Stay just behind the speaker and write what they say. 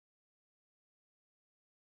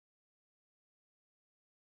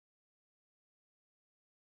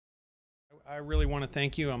I really want to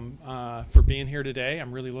thank you for being here today.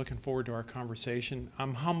 I'm really looking forward to our conversation.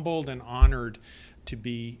 I'm humbled and honored to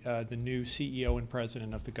be the new CEO and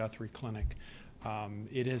president of the Guthrie Clinic.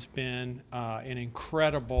 It has been an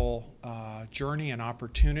incredible journey and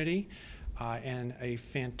opportunity and a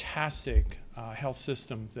fantastic health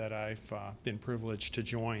system that I've been privileged to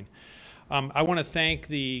join. I want to thank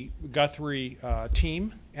the Guthrie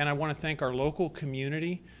team, and I want to thank our local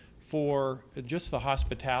community for just the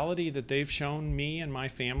hospitality that they've shown me and my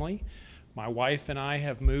family. My wife and I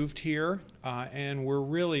have moved here, and we're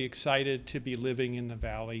really excited to be living in the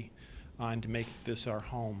Valley and to make this our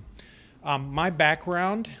home. My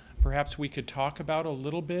background, perhaps we could talk about a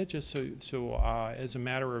little bit, just so as a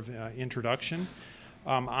matter of introduction.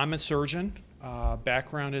 I'm a surgeon,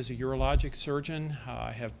 background as a urologic surgeon.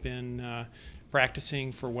 I have been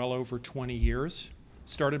practicing for well over 20 years.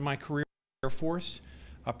 Started my career in the Air Force.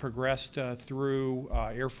 Progressed through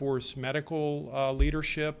Air Force medical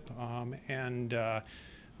leadership and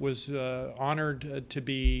was honored to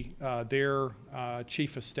be their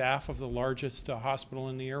chief of staff of the largest hospital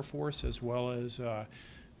in the Air Force, as well as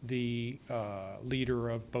the leader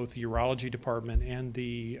of both the urology department and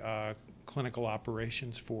the clinical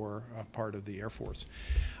operations for part of the Air Force.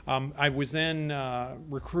 I was then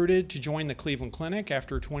recruited to join the Cleveland Clinic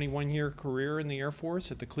after a 21-year career in the Air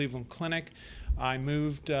Force. At the Cleveland Clinic, I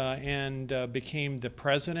moved and became the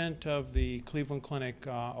president of the Cleveland Clinic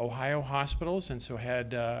Ohio hospitals, and so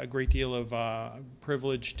had a great deal of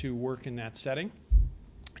privilege to work in that setting.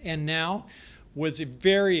 And now was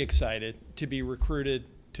very excited to be recruited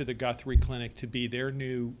to the Guthrie Clinic to be their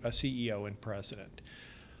new CEO and president.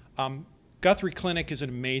 Guthrie Clinic is an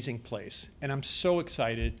amazing place, and I'm so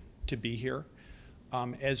excited to be here.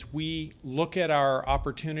 As we look at our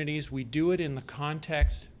opportunities, we do it in the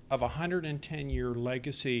context of a 110-year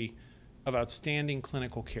legacy of outstanding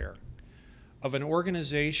clinical care, of an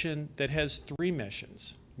organization that has three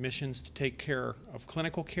missions. Missions to take care of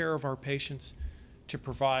clinical care of our patients, to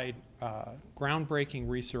provide groundbreaking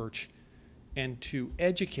research, and to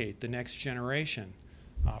educate the next generation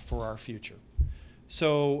for our future.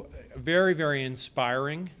 So very, very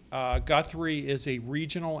inspiring. Guthrie is a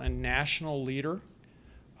regional and national leader,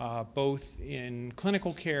 both in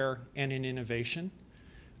clinical care and in innovation.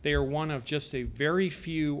 They are one of just a very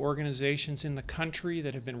few organizations in the country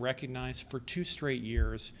that have been recognized for 2 straight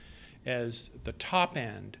years as the top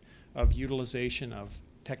end of utilization of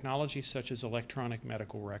technology such as electronic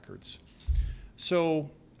medical records. So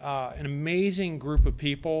an amazing group of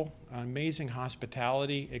people, amazing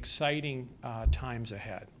hospitality, exciting times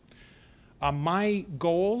ahead. My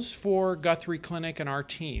goals for Guthrie Clinic and our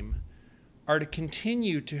team are to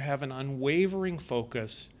continue to have an unwavering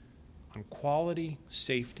focus on quality,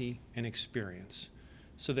 safety, and experience,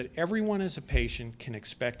 so that everyone as a patient can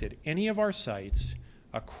expect at any of our sites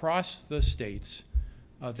across the states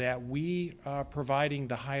that we are providing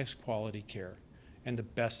the highest quality care and the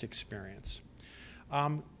best experience.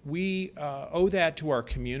 We owe that to our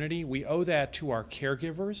community, we owe that to our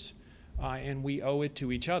caregivers, and we owe it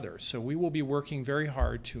to each other. So we will be working very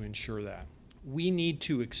hard to ensure that. We need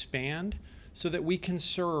to expand so that we can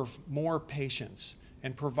serve more patients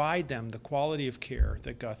and provide them the quality of care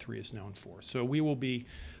that Guthrie is known for. So we will be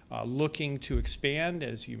looking to expand.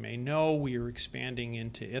 As you may know, we are expanding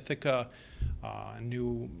into Ithaca, a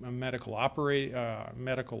new medical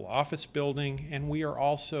office building, and we are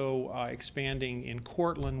also expanding in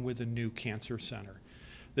Cortland with a new cancer center.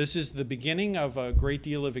 This is the beginning of a great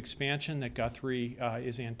deal of expansion that Guthrie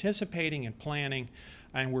is anticipating and planning,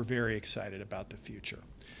 and we're very excited about the future.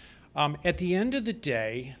 At the end of the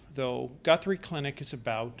day, though, Guthrie Clinic is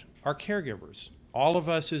about our caregivers. All of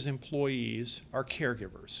us as employees are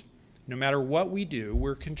caregivers. No matter what we do,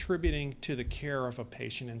 we're contributing to the care of a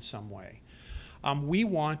patient in some way. We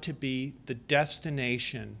want to be the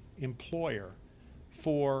destination employer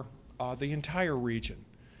for the entire region.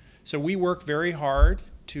 So we work very hard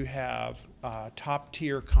to have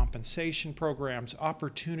top-tier compensation programs,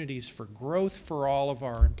 opportunities for growth for all of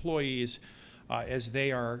our employees, as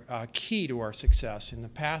they are key to our success in the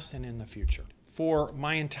past and in the future. For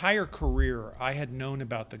my entire career, I had known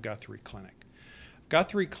about the Guthrie Clinic.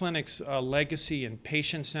 Guthrie Clinic's legacy in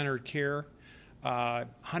patient-centered care,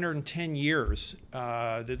 110 years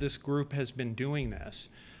that this group has been doing this.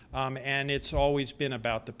 And it's always been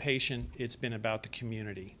about the patient, it's been about the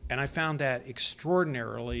community. And I found that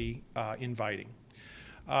extraordinarily inviting.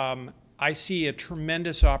 I see a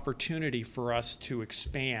tremendous opportunity for us to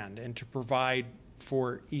expand and to provide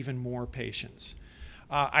for even more patients.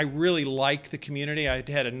 I really like the community. I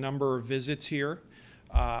had a number of visits here.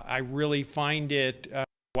 I really find it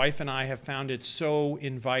Wife and I have found it so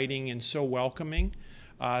inviting and so welcoming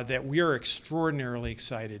that we are extraordinarily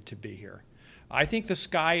excited to be here. I think the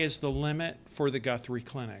sky is the limit for the Guthrie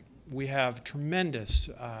Clinic. We have tremendous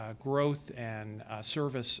growth and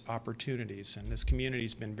service opportunities, and this community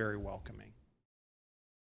has been very welcoming.